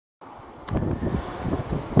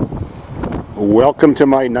Welcome to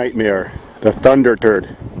my nightmare, the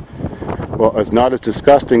thunderTurd. Well, it's not as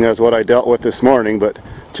disgusting as what I dealt with this morning, but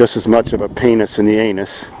just as much of a penis in the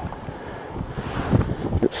anus.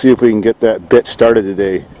 Let's see if we can get that bitch started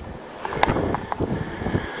today.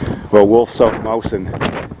 Well, wolf's out mousing.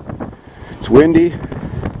 It's windy,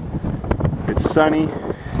 it's sunny,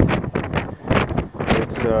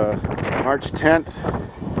 it's March 10th,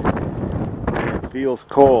 and it feels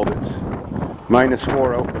cold. It's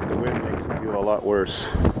 -4 out, but the wind makes it feel a lot worse.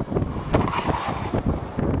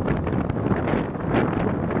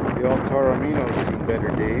 The El Toro's seen better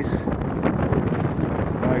days.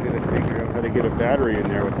 Now I gotta figure out how to get a battery in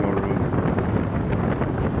there with no room.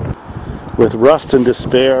 With rust and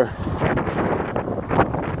despair,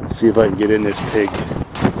 let's see if I can get in this pig.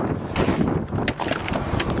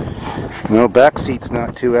 No, back seat's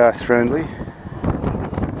not too ass friendly.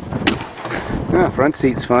 Ah, front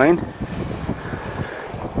seat's fine.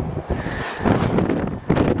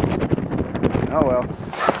 Oh well.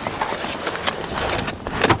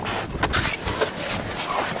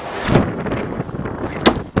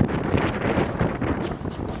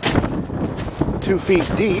 Two feet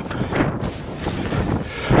deep.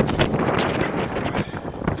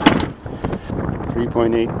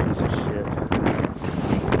 .8 piece of shit.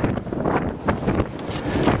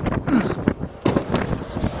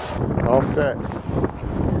 All set.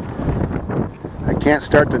 I can't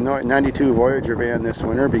start the 92 Voyager van this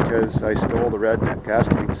winter because I stole the redneck gas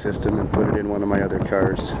tank system and put it in one of my other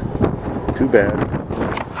cars. Too bad.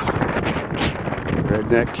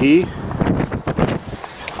 Redneck key.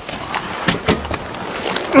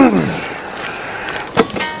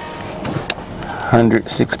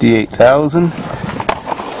 $168,000.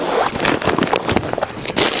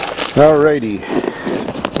 Alrighty.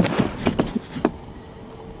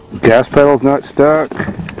 Gas pedal's not stuck.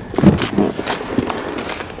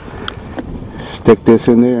 Stick this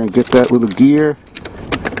in there and get that little gear.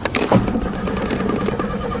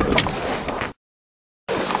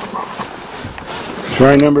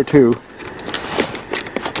 Try number 2.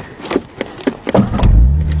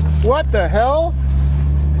 What the hell?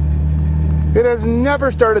 It has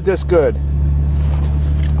never started this good.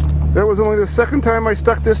 That was only the second time I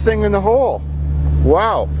stuck this thing in the hole.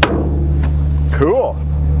 Wow. Cool.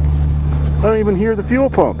 I don't even hear the fuel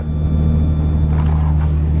pump.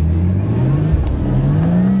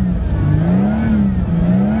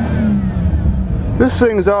 This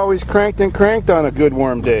thing's always cranked and cranked on a good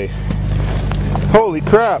warm day. Holy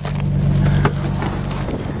crap.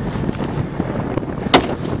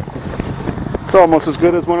 It's almost as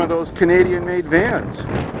good as one of those Canadian-made vans.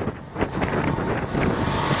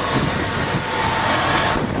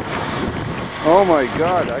 Oh my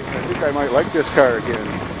god, I think I might like this car again.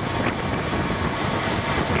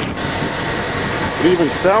 It even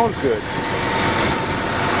sounds good.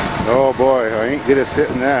 Oh boy, I ain't gonna sit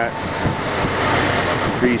in that.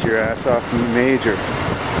 Freeze your ass off major.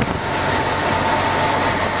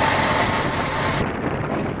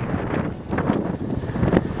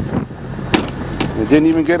 It didn't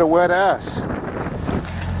even get a wet ass.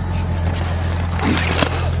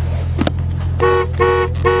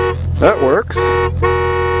 That works.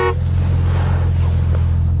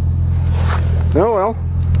 Oh well.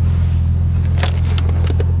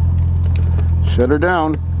 Shut her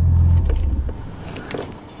down.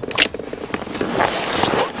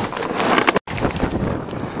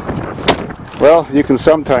 Well, you can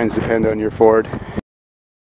sometimes depend on your Ford.